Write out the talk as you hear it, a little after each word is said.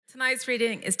Tonight's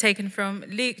reading is taken from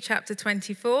Luke chapter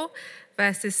 24,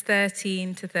 verses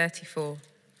 13 to 34.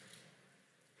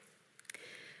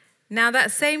 Now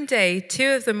that same day, two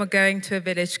of them were going to a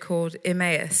village called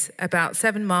Emmaus, about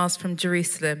 7 miles from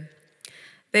Jerusalem.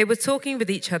 They were talking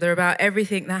with each other about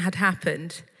everything that had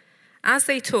happened. As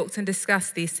they talked and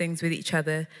discussed these things with each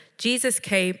other, Jesus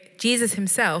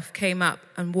himself came up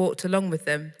and walked along with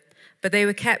them, but they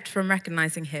were kept from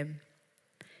recognizing him.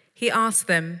 He asked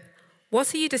them,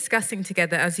 "What are you discussing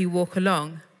together as you walk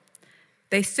along?"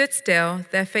 They stood still,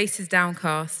 their faces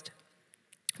downcast.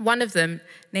 One of them,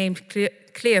 named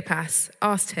Cleopas,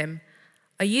 asked him,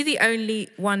 "Are you the only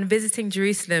one visiting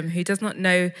Jerusalem who does not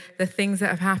know the things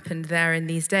that have happened there in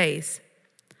these days?"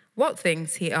 "What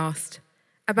things?" he asked.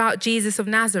 "About Jesus of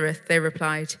Nazareth," they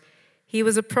replied. "He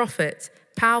was a prophet,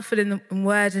 powerful in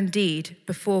word and deed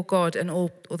before God and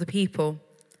all the people.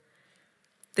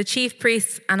 The chief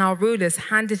priests and our rulers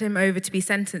handed him over to be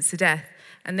sentenced to death,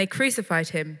 and they crucified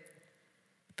him.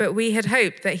 But we had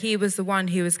hoped that he was the one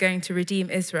who was going to redeem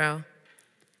Israel.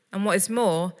 And what is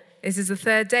more, it is the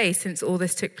third day since all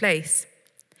this took place.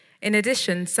 In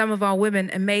addition, some of our women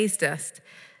amazed us.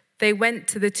 They went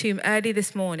to the tomb early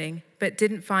this morning, but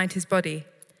didn't find his body.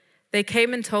 They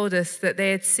came and told us that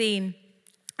they had seen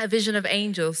a vision of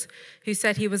angels who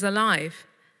said he was alive.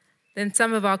 Then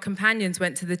some of our companions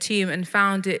went to the tomb and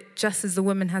found it just as the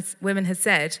women had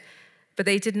said, but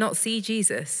they did not see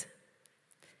Jesus."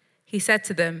 He said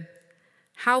to them,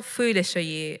 "How foolish are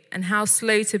you, and how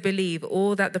slow to believe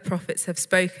all that the prophets have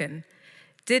spoken?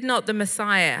 Did not the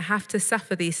Messiah have to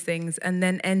suffer these things and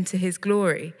then enter his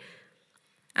glory?"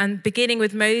 And beginning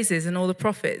with Moses and all the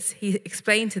prophets, he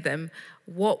explained to them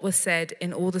what was said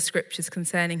in all the scriptures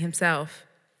concerning himself.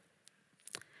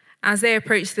 As they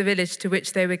approached the village to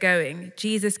which they were going,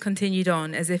 Jesus continued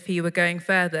on as if he were going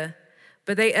further.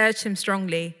 But they urged him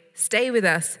strongly, "Stay with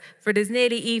us, for it is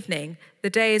nearly evening.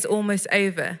 The day is almost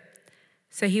over."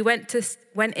 So he went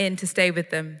in to stay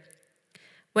with them.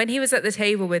 When he was at the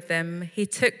table with them, he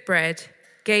took bread,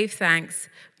 gave thanks,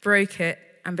 broke it,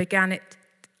 and began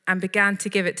to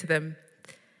give it to them.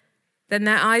 Then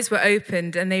their eyes were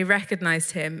opened, and they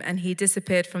recognized him, and he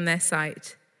disappeared from their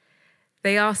sight.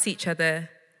 They asked each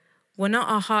other, "Were not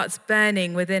our hearts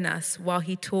burning within us while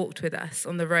he talked with us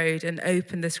on the road and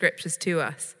opened the scriptures to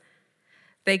us?"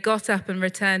 They got up and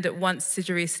returned at once to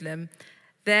Jerusalem.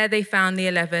 There they found the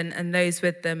 11 and those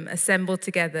with them assembled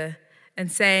together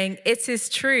and saying, "It is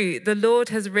true, the Lord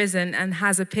has risen and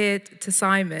has appeared to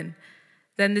Simon."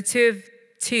 Then the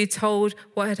two told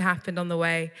what had happened on the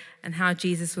way and how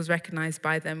Jesus was recognized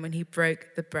by them when he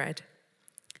broke the bread.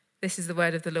 This is the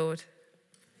word of the Lord.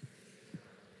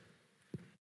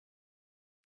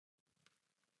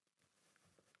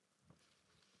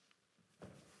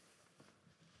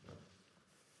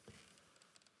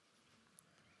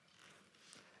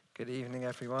 Good evening,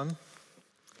 everyone.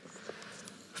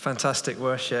 Fantastic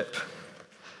worship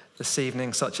this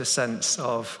evening, such a sense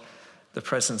of the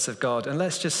presence of God. And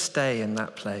let's just stay in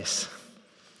that place.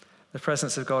 The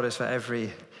presence of God is for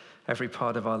every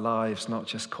part of our lives, not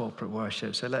just corporate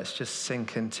worship. So let's just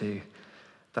sink into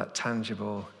that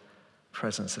tangible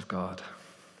presence of God.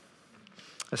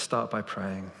 Let's start by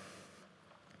praying.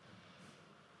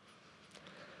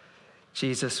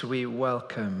 Jesus, we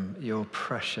welcome your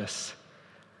precious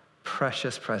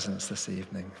presence this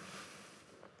evening.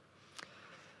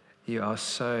 You are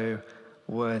so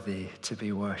worthy to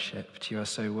be worshipped. You are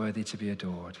so worthy to be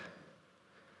adored.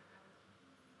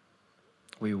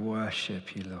 We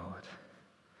worship you, Lord.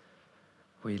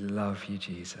 We love you,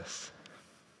 Jesus.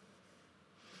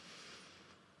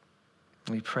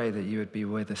 We pray that you would be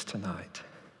with us tonight,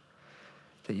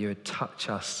 that you would touch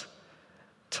us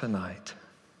tonight.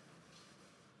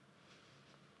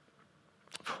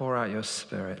 Pour out your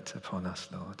Spirit upon us,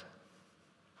 Lord.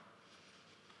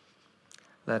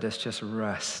 Let us just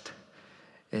rest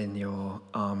in your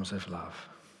arms of love.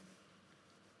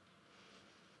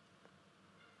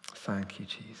 Thank you,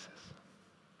 Jesus.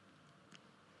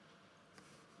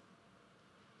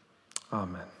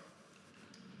 Amen.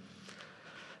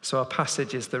 So our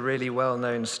passage is the really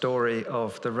well-known story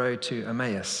of the road to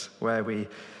Emmaus, where we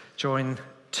join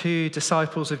two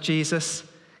disciples of Jesus,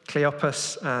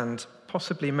 Cleopas and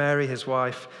possibly Mary, his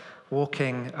wife,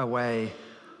 walking away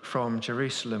from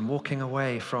Jerusalem, walking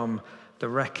away from the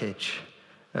wreckage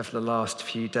of the last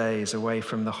few days, away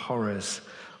from the horrors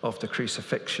of the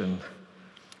crucifixion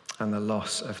and the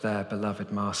loss of their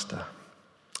beloved master,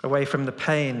 away from the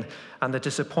pain and the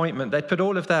disappointment. They'd put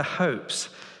all of their hopes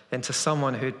into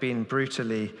someone who'd been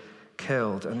brutally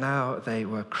killed, and now they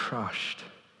were crushed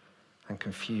and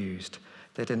confused.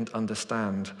 They didn't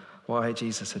understand why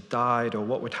Jesus had died or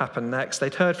what would happen next.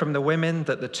 They'd heard from the women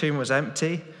that the tomb was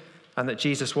empty and that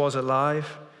Jesus was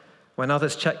alive. When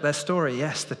others checked their story,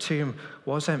 yes, the tomb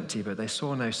was empty, but they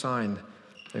saw no sign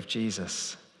of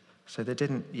Jesus. So they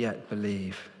didn't yet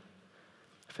believe.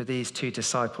 For these two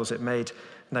disciples, it made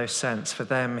no sense. For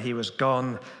them, he was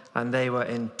gone, and they were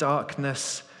in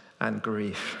darkness and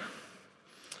grief.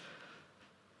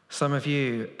 Some of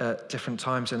you at different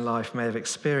times in life may have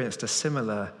experienced a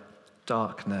similar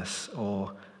darkness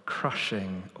or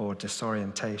crushing or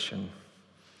disorientation,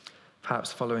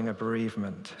 perhaps following a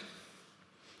bereavement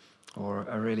or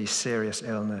a really serious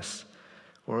illness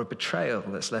or a betrayal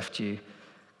that's left you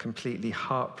completely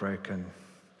heartbroken,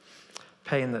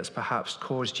 pain that's perhaps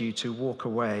caused you to walk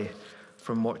away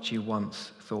from what you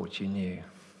once thought you knew.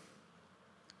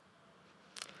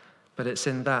 But it's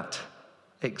in that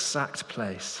exact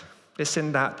place, it's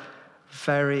in that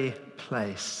very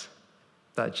place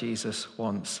that Jesus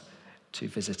wants to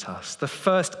visit us. The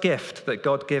first gift that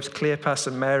God gives Cleopas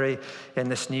and Mary in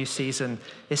this new season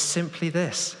is simply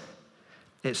this.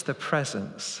 It's the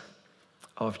presence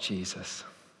of Jesus.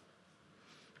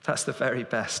 That's the very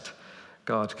best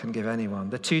God can give anyone.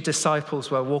 The two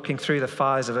disciples were walking through the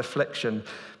fires of affliction,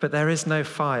 but there is no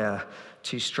fire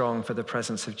too strong for the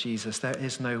presence of Jesus. There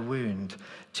is no wound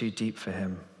too deep for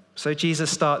him. So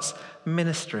Jesus starts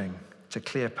ministering to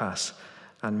Cleopas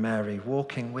and Mary,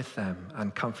 walking with them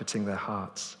and comforting their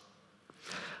hearts.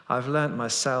 I've learnt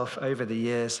myself over the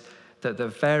years that the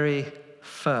very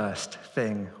first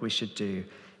thing we should do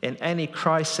in any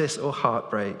crisis or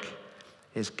heartbreak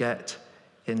is get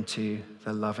into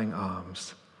the loving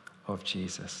arms of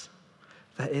Jesus.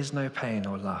 There is no pain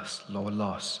or loss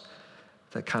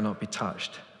that cannot be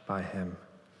touched by him.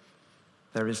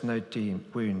 There is no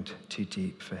wound too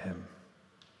deep for him.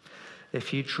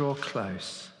 If you draw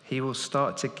close, he will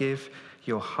start to give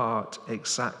your heart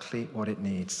exactly what it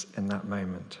needs in that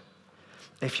moment.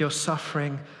 If you're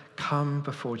suffering, come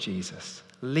before Jesus.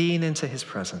 Lean into his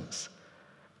presence.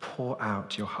 Pour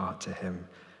out your heart to him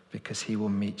because he will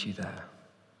meet you there.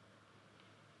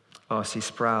 R.C.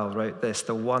 Sproul wrote this: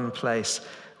 the one place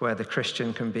where the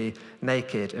Christian can be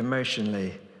naked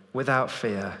emotionally without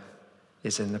fear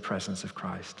is in the presence of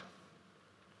Christ.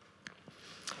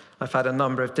 I've had a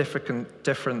number of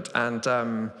different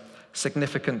and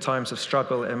significant times of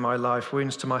struggle in my life,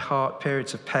 wounds to my heart,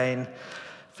 periods of pain,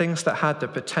 things that had the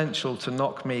potential to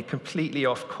knock me completely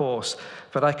off course.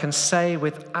 But I can say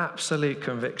with absolute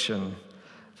conviction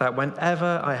that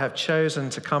whenever I have chosen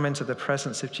to come into the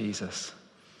presence of Jesus,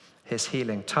 his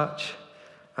healing touch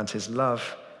and his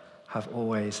love have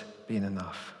always been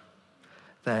enough.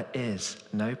 There is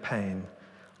no pain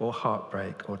or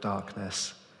heartbreak or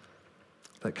darkness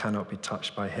that cannot be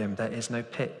touched by him. There is no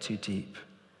pit too deep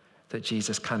that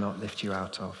Jesus cannot lift you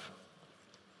out of.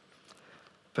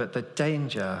 But the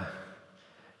danger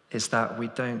is that we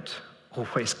don't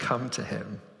always come to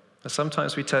him.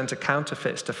 Sometimes we turn to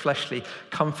counterfeits, to fleshly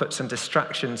comforts and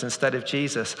distractions instead of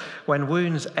Jesus. When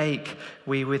wounds ache,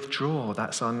 we withdraw.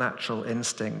 That's our natural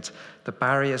instinct. The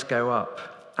barriers go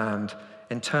up, and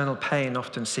internal pain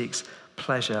often seeks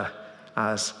pleasure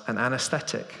as an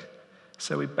anesthetic.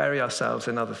 So we bury ourselves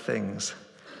in other things.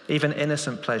 Even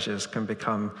innocent pleasures can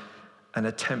become an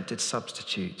attempted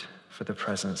substitute for the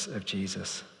presence of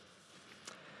Jesus.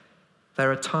 There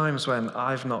are times when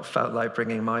I've not felt like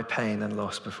bringing my pain and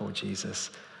loss before Jesus.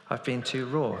 I've been too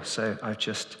raw, so I've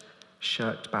just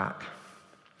shirked back.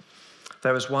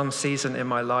 There was one season in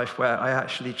my life where I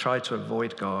actually tried to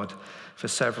avoid God for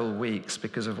several weeks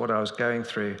because of what I was going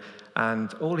through,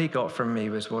 and all he got from me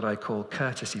was what I call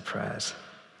courtesy prayers.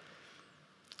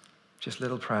 Just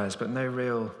little prayers, but no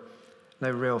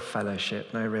real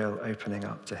fellowship, no real opening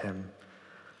up to him.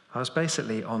 I was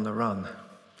basically on the run.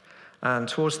 And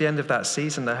towards the end of that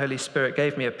season, the Holy Spirit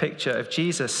gave me a picture of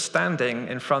Jesus standing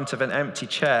in front of an empty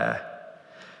chair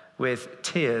with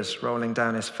tears rolling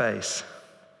down his face.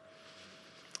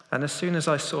 And as soon as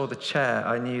I saw the chair,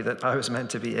 I knew that I was meant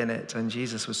to be in it, and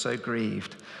Jesus was so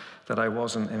grieved that I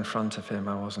wasn't in front of him,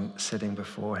 I wasn't sitting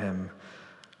before him.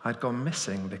 I'd gone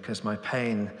missing because my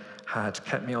pain had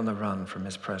kept me on the run from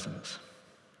his presence.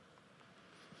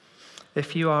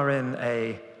 If you are in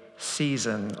a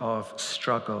season of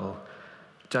struggle,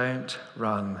 don't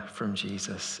run from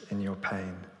Jesus in your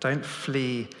pain. Don't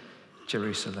flee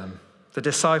Jerusalem. The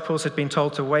disciples had been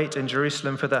told to wait in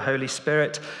Jerusalem for the Holy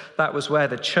Spirit. That was where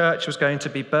the church was going to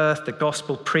be birthed, the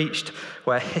gospel preached,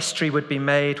 where history would be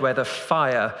made, where the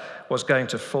fire was going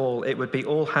to fall. It would be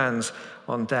all hands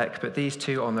on deck. But these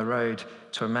two on the road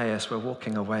to Emmaus were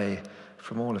walking away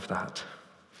from all of that.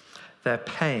 Their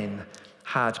pain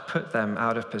had put them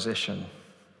out of position.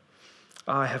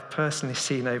 I have personally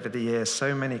seen over the years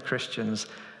so many Christians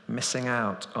missing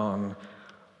out on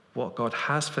what God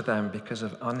has for them because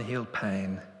of unhealed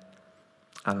pain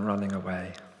and running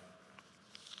away.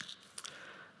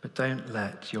 But don't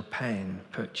let your pain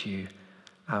put you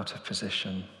out of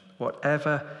position.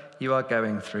 Whatever you are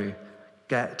going through,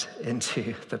 get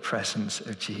into the presence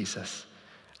of Jesus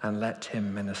and let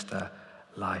him minister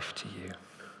life to you.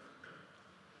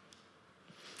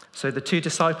 So the two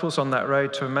disciples on that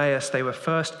road to Emmaus, they were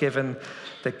first given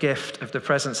the gift of the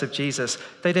presence of Jesus.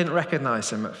 They didn't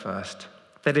recognize him at first.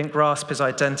 They didn't grasp his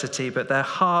identity, but their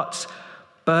hearts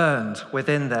burned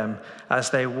within them as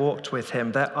they walked with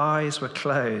him. Their eyes were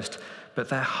closed, but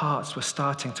their hearts were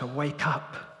starting to wake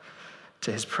up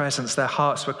to his presence. Their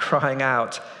hearts were crying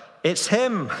out, "It's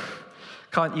him!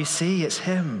 Can't you see? It's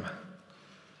him!"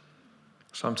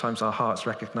 Sometimes our hearts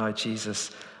recognize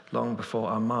Jesus long before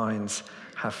our minds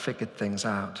have figured things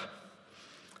out.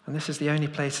 And this is the only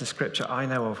place in Scripture I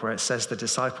know of where it says the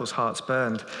disciples' hearts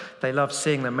burned. They loved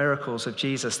seeing the miracles of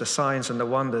Jesus, the signs and the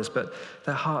wonders, but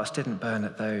their hearts didn't burn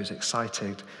at those,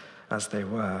 excited as they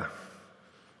were.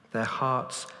 Their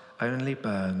hearts only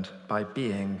burned by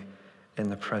being in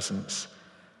the presence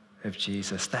of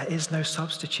Jesus. There is no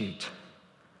substitute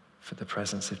for the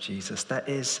presence of Jesus. There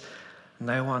is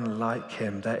no one like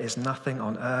him. There is nothing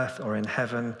on earth or in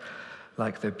heaven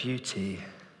like the beauty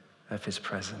of his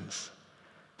presence.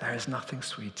 There is nothing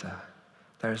sweeter.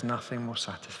 There is nothing more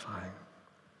satisfying.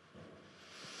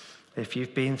 If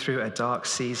you've been through a dark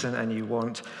season and you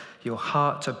want your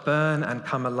heart to burn and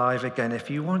come alive again, if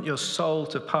you want your soul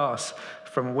to pass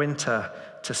from winter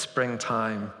to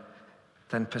springtime,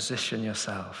 then position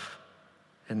yourself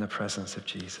in the presence of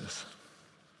Jesus.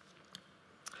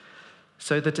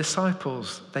 So the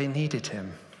disciples, they needed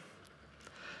him.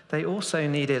 They also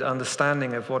needed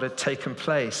understanding of what had taken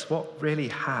place, what really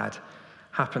had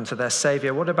happened to their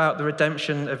Savior. What about the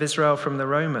redemption of Israel from the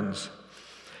Romans?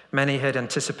 Many had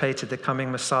anticipated the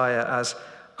coming Messiah as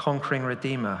conquering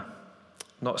Redeemer,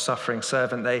 not suffering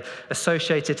servant. They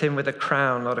associated him with a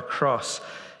crown, not a cross,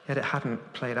 yet it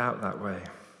hadn't played out that way.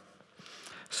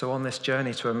 So on this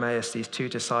journey to Emmaus, these two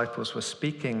disciples were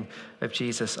speaking of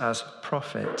Jesus as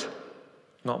prophet,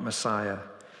 not Messiah.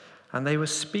 And they were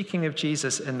speaking of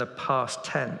Jesus in the past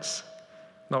tense,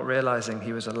 not realizing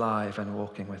he was alive and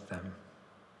walking with them.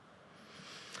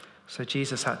 So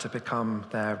Jesus had to become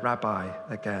their rabbi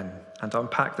again and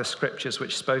unpack the scriptures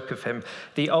which spoke of him.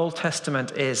 The Old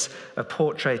Testament is a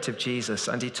portrait of Jesus,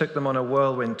 and he took them on a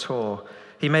whirlwind tour.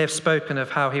 He may have spoken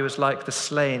of how he was like the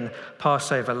slain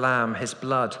Passover lamb, his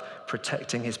blood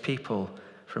protecting his people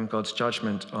from God's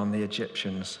judgment on the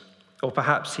Egyptians. Or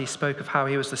perhaps he spoke of how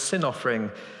he was the sin offering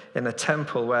in a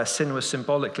temple where sin was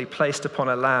symbolically placed upon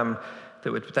a lamb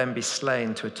that would then be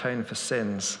slain to atone for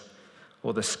sins,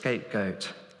 or the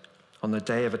scapegoat on the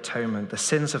Day of Atonement, the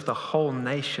sins of the whole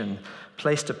nation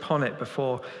placed upon it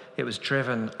before it was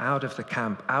driven out of the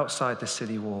camp, outside the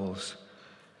city walls,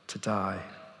 to die,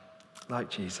 like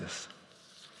Jesus.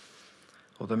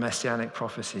 Or the messianic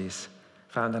prophecies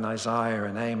found in Isaiah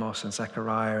and Amos and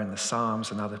Zechariah and the Psalms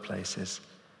and other places,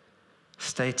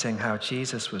 stating how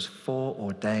Jesus was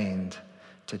foreordained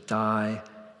to die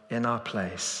in our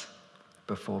place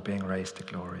before being raised to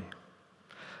glory.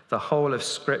 The whole of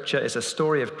Scripture is a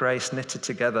story of grace knitted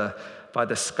together by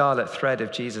the scarlet thread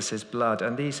of Jesus' blood,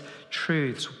 and these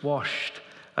truths washed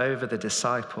over the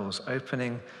disciples,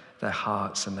 opening their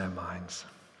hearts and their minds.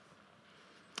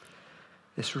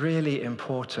 It's really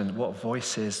important what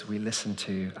voices we listen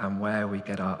to and where we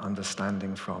get our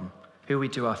understanding from, who we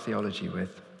do our theology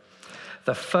with.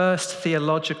 The first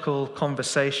theological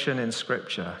conversation in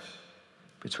Scripture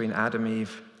between Adam,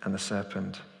 Eve, and the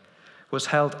serpent was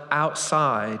held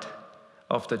outside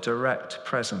of the direct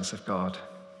presence of God.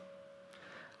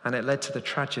 And it led to the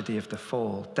tragedy of the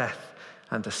fall. Death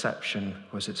and deception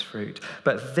was its fruit.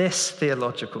 But this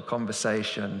theological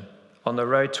conversation on the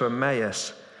road to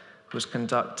Emmaus was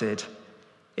conducted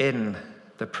in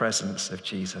the presence of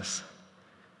Jesus.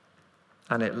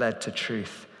 And it led to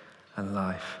truth and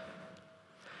life.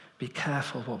 Be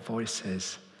careful what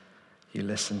voices you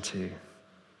listen to.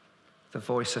 The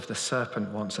voice of the serpent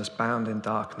wants us bound in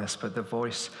darkness, but the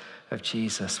voice of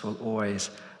Jesus will always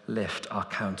lift our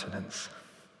countenance.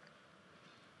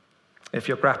 If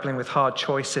you're grappling with hard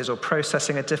choices or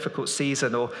processing a difficult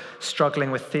season or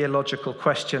struggling with theological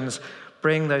questions,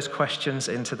 bring those questions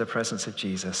into the presence of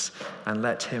Jesus and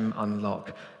let him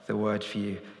unlock the word for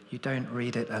you. You don't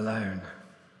read it alone.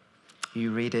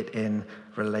 You read it in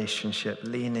relationship,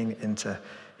 leaning into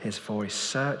his voice.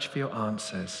 Search for your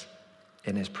answers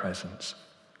in his presence.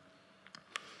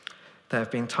 There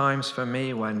have been times for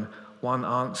me when one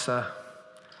answer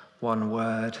one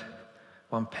word,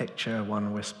 one picture,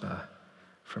 one whisper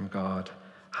from God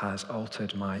has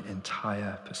altered my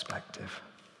entire perspective.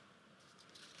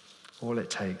 All it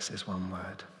takes is one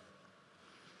word.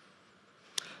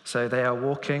 So they are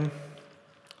walking,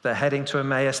 they're heading to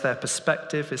Emmaus, their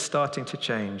perspective is starting to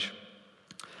change.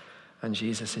 And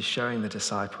Jesus is showing the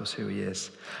disciples who he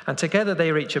is. And together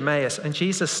they reach Emmaus, and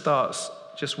Jesus starts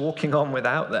just walking on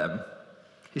without them.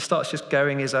 He starts just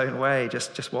going his own way,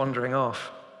 just wandering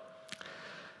off.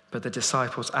 But the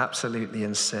disciples absolutely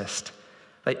insist.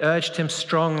 They urged him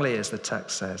strongly, as the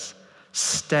text says,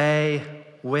 "Stay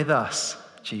with us,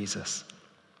 Jesus."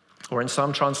 Or in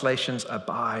some translations,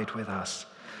 "Abide with us."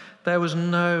 There was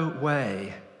no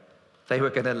way they were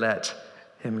going to let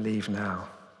him leave now.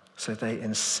 So they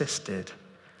insisted,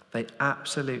 they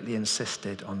absolutely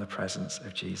insisted on the presence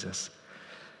of Jesus.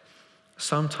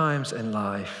 Sometimes in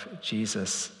life,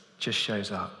 Jesus just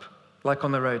shows up, like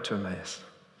on the road to Emmaus.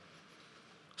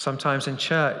 Sometimes in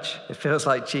church, it feels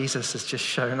like Jesus has just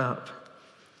shown up.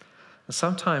 And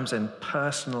sometimes in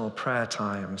personal prayer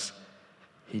times,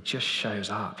 he just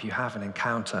shows up. You have an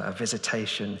encounter, a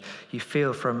visitation. You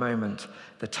feel for a moment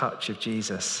the touch of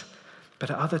Jesus.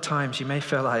 But at other times, you may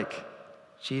feel like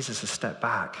Jesus has stepped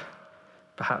back.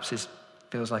 Perhaps it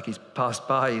feels like he's passed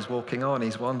by, he's walking on,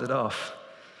 he's wandered off.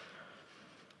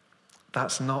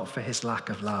 That's not for his lack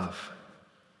of love.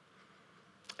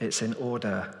 It's in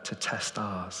order to test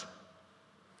ours.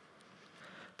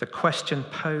 The question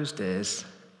posed is,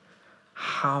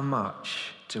 how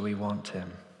much do we want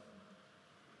him?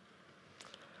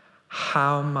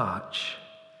 How much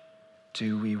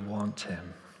do we want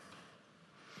him?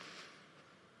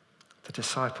 The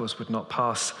disciples would not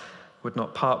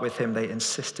part with him. They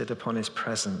insisted upon his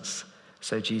presence.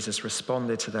 So Jesus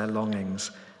responded to their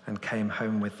longings and came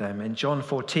home with them. In John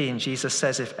 14, Jesus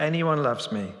says, "If anyone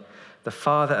loves me, the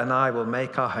Father and I will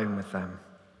make our home with them."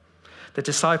 The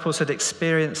disciples had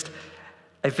experienced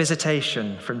a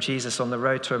visitation from Jesus on the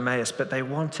road to Emmaus, but they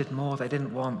wanted more. They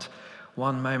didn't want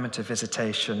one moment of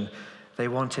visitation. They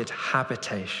wanted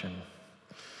habitation.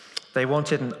 They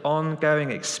wanted an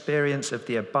ongoing experience of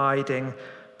the abiding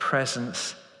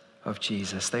presence of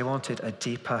Jesus. They wanted a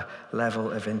deeper level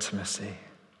of intimacy.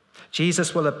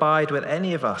 Jesus will abide with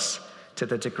any of us to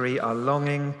the degree our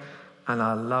longing and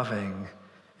our loving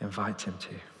invite him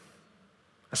to.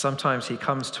 Sometimes he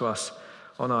comes to us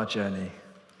on our journey,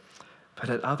 but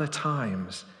at other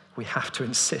times we have to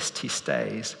insist he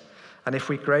stays. And if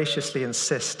we graciously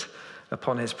insist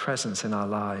upon his presence in our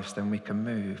lives, then we can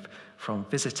move from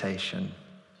visitation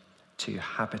to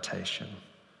habitation.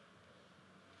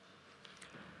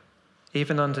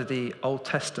 Even under the Old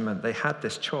Testament, they had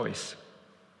this choice.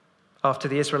 After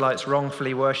the Israelites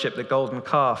wrongfully worshipped the golden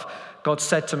calf, God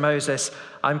said to Moses,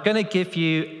 "I'm going to give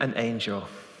you an angel,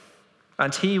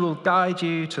 and he will guide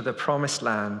you to the promised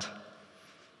land.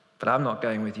 But I'm not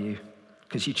going with you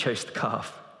because you chose the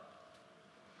calf."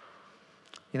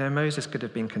 You know, Moses could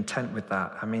have been content with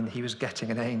that. I mean, he was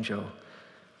getting an angel.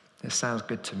 It sounds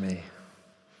good to me.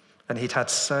 And he'd had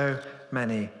so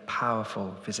many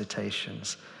powerful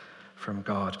visitations from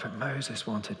God. But Moses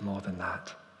wanted more than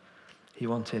that. He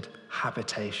wanted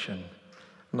habitation,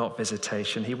 not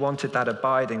visitation. He wanted that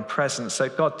abiding presence. So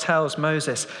God tells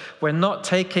Moses, "We're not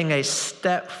taking a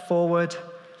step forward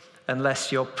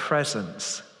unless your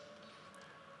presence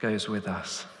goes with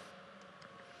us.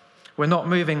 We're not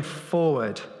moving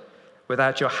forward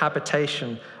without your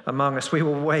habitation among us. We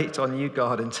will wait on you,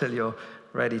 God, until you're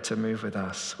ready to move with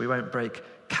us. We won't break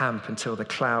camp until the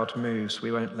cloud moves.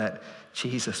 We won't let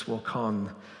Jesus walk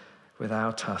on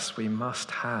without us. We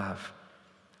must have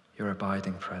your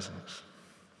abiding presence."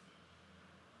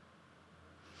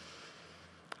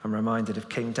 I'm reminded of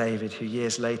King David, who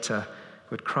years later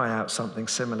would cry out something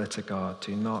similar to God,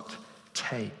 "Do not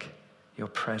take your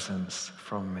presence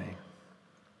from me."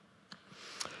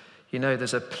 You know,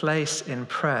 there's a place in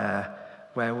prayer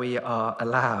where we are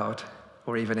allowed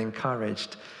or even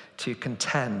encouraged to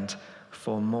contend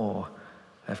for more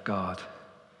of God.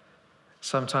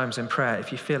 Sometimes in prayer,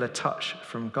 if you feel a touch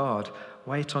from God,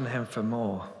 wait on him for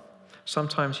more.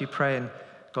 Sometimes you pray and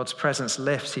God's presence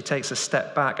lifts, he takes a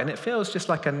step back, and it feels just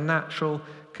like a natural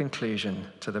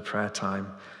conclusion to the prayer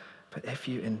time. But if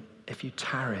you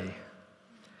tarry,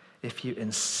 if you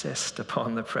insist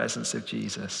upon the presence of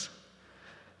Jesus,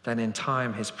 then in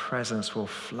time his presence will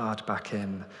flood back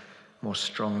in more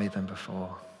strongly than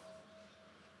before.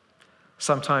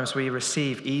 Sometimes we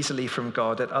receive easily from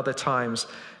God. At other times,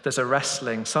 there's a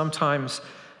wrestling. Sometimes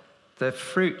the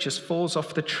fruit just falls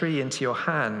off the tree into your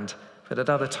hand, but at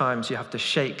other times you have to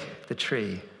shake the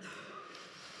tree.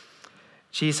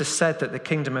 Jesus said that the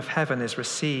kingdom of heaven is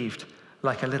received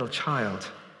like a little child.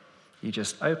 You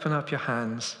just open up your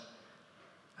hands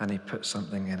and he puts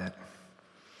something in it.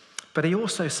 But he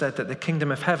also said that the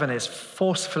kingdom of heaven is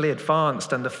forcefully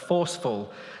advanced and the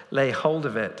forceful lay hold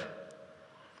of it.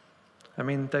 I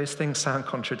mean, those things sound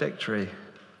contradictory.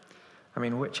 I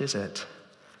mean, which is it?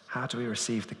 How do we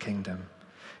receive the kingdom?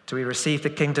 Do we receive the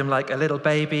kingdom like a little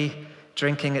baby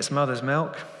drinking its mother's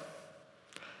milk?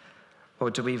 Or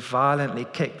do we violently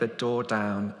kick the door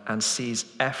down and seize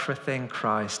everything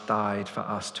Christ died for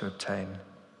us to obtain?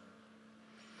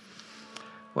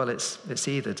 Well, it's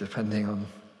either, depending on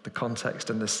the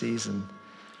context and the season.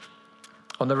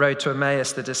 On the road to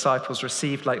Emmaus, the disciples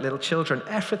received like little children.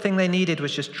 Everything they needed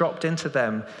was just dropped into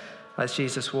them as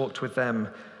Jesus walked with them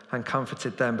and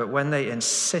comforted them. But when they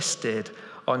insisted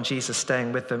on Jesus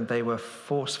staying with them, they were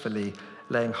forcefully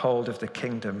laying hold of the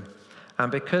kingdom.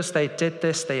 And because they did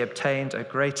this, they obtained a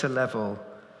greater level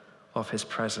of his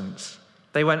presence.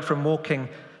 They went from walking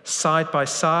side by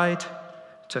side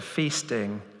to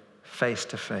feasting face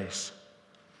to face.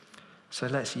 So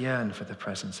let's yearn for the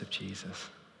presence of Jesus.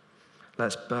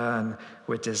 Let's burn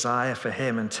with desire for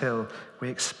him until we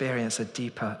experience a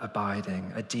deeper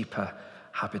abiding, a deeper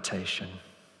habitation.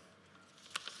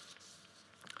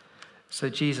 So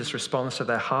Jesus responds to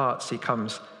their hearts. He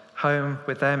comes home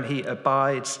with them. He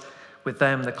abides with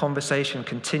them. The conversation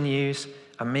continues.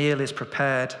 A meal is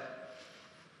prepared.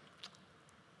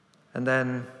 And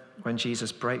then when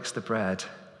Jesus breaks the bread,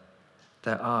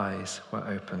 their eyes were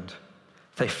opened.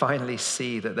 They finally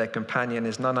see that their companion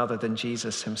is none other than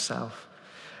Jesus himself,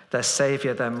 their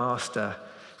Savior, their Master,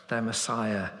 their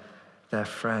Messiah, their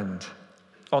friend.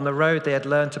 On the road, they had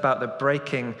learnt about the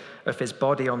breaking of his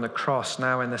body on the cross.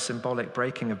 Now, in the symbolic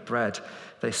breaking of bread,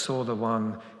 they saw the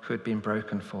one who had been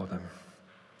broken for them.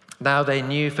 Now they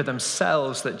knew for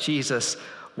themselves that Jesus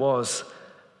was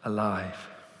alive.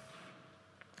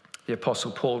 The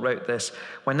Apostle Paul wrote this: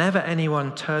 "Whenever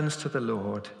anyone turns to the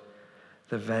Lord,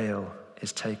 the veil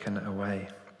is taken away."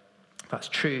 That's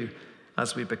true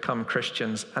as we become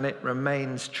Christians, and it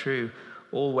remains true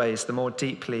always. The more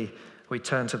deeply we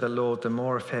turn to the Lord, the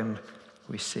more of him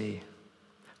we see.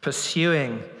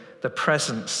 Pursuing the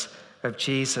presence of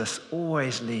Jesus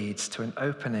always leads to an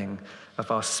opening of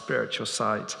our spiritual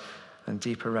sight and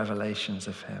deeper revelations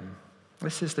of him.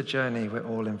 This is the journey we're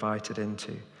all invited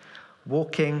into.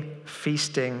 Walking,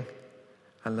 feasting,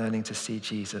 and learning to see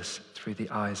Jesus through the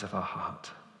eyes of our heart.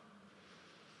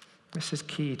 This is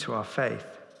key to our faith.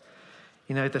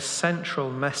 You know, the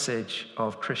central message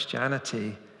of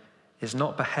Christianity is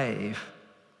not behave,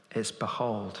 it's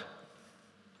behold.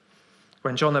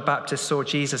 When John the Baptist saw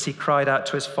Jesus, he cried out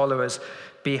to his followers,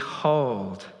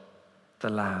 "Behold the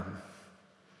Lamb."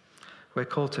 We're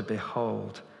called to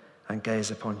behold and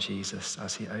gaze upon Jesus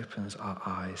as he opens our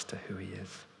eyes to who he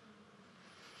is.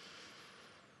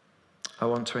 I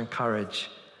want to encourage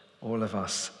all of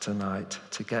us tonight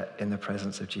to get in the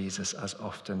presence of Jesus as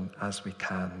often as we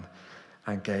can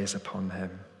and gaze upon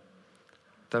him.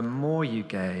 The more you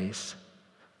gaze,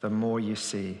 the more you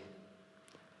see.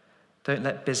 Don't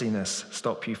let busyness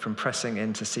stop you from pressing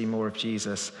in to see more of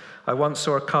Jesus. I once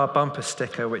saw a car bumper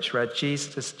sticker which read,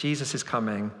 Jesus is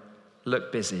coming,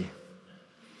 look busy.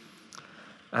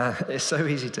 It's so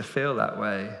easy to feel that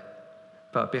way,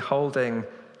 but beholding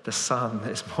the Son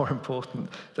is more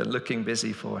important than looking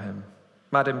busy for him.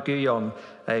 Madame Guyon,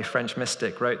 a French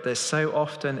mystic, wrote this: "So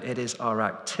often it is our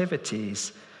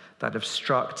activities that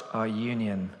obstruct our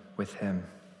union with him."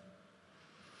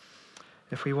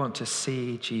 If we want to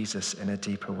see Jesus in a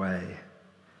deeper way,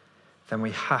 then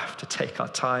we have to take our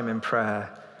time in prayer,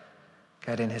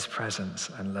 get in his presence,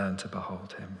 and learn to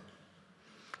behold him.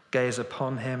 Gaze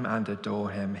upon him and adore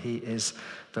him. He is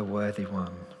the worthy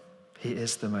one. He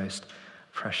is the most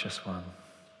precious one.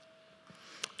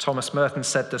 Thomas Merton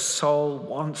said, "The soul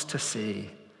wants to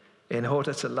see in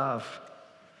order to love.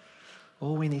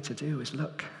 All we need to do is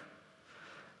look,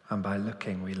 and by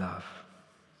looking we love."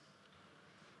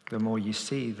 The more you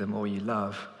see, the more you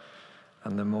love,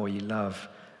 and the more you love,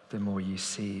 the more you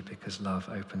see, because love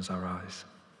opens our eyes.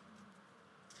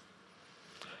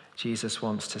 Jesus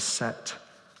wants to set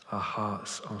our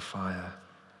hearts on fire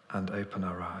and open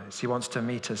our eyes. He wants to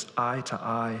meet us eye to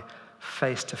eye,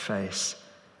 face to face,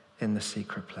 in the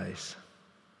secret place.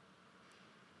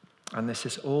 And this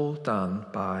is all done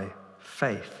by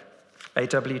faith.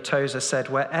 A.W. Tozer said,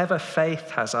 "Wherever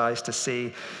faith has eyes to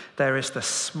see, there is the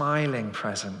smiling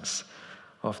presence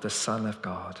of the Son of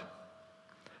God."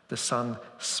 The Son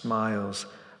smiles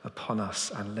upon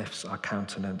us and lifts our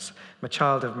countenance.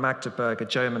 Machild of Magdeburg, a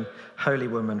German holy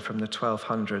woman from the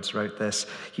 1200s, wrote this: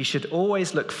 "You should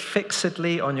always look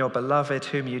fixedly on your beloved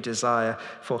whom you desire,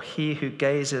 for he who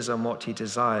gazes on what he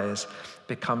desires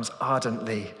becomes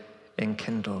ardently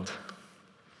enkindled."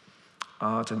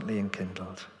 Ardently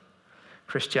enkindled.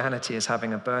 Christianity is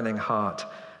having a burning heart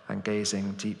and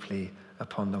gazing deeply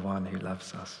upon the one who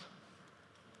loves us.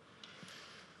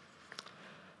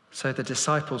 So the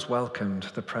disciples welcomed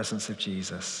the presence of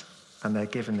Jesus, and they're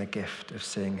given the gift of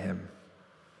seeing him.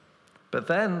 But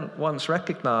then, once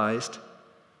recognized,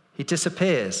 he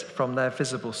disappears from their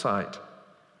visible sight.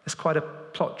 It's quite a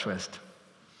plot twist.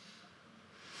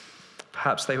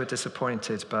 Perhaps they were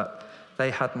disappointed, but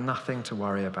they had nothing to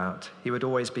worry about. He would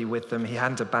always be with them. He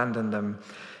hadn't abandoned them.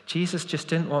 Jesus just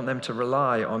didn't want them to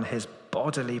rely on his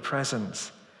bodily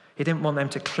presence. He didn't want them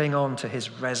to cling on to his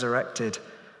resurrected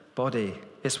body.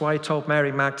 It's why he told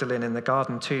Mary Magdalene in the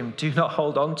garden tomb, "Do not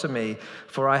hold on to me,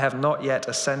 for I have not yet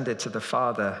ascended to the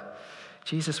Father."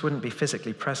 Jesus wouldn't be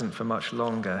physically present for much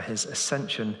longer. His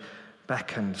ascension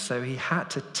beckoned. So he had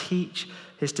to teach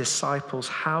his disciples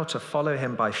how to follow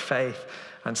him by faith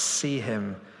and see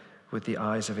him with the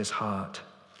eyes of his heart.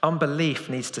 Unbelief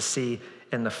needs to see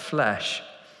in the flesh,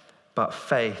 but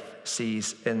faith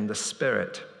sees in the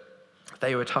spirit.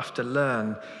 They would have to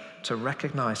learn to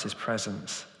recognize his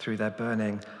presence through their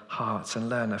burning hearts and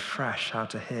learn afresh how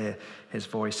to hear his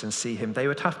voice and see him. They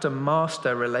would have to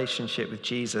master relationship with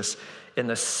Jesus in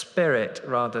the spirit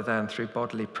rather than through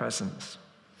bodily presence.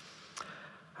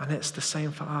 And it's the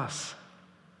same for us.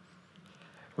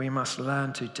 We must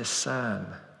learn to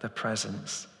discern the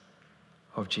presence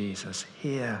of Jesus,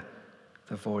 hear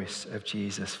the voice of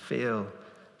Jesus, feel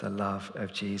the love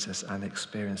of Jesus, and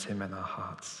experience him in our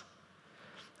hearts.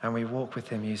 And we walk with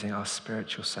him using our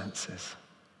spiritual senses.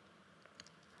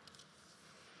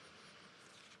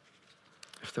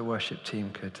 If the worship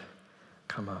team could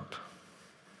come up.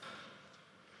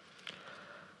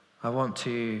 I want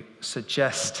to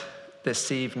suggest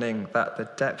this evening that the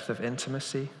depth of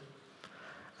intimacy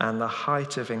and the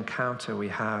height of encounter we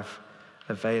have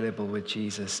available with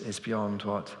Jesus is beyond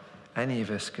what any of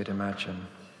us could imagine.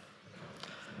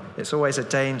 It's always a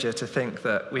danger to think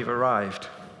that we've arrived,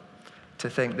 to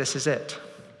think this is it.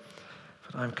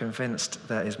 But I'm convinced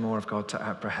there is more of God to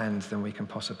apprehend than we can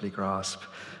possibly grasp.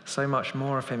 So much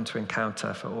more of him to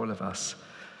encounter for all of us.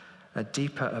 A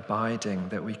deeper abiding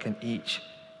that we can each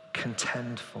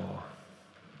contend for.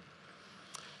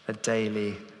 A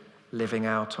daily living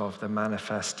out of the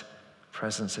manifest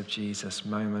presence of Jesus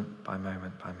moment by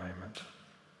moment by moment.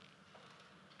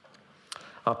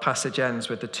 Our passage ends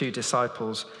with the two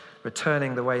disciples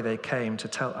returning the way they came to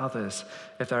tell others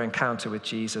of their encounter with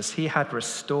Jesus. He had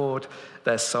restored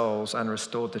their souls and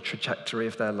restored the trajectory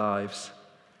of their lives.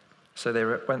 So they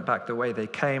went back the way they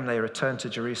came. They returned to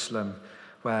Jerusalem,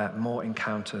 where more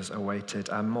encounters awaited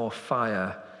and more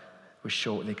fire was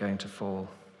shortly going to fall.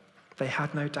 They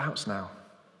had no doubts now.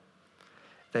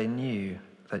 They knew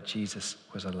that Jesus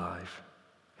was alive.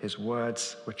 His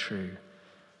words were true,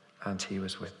 and he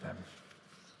was with them.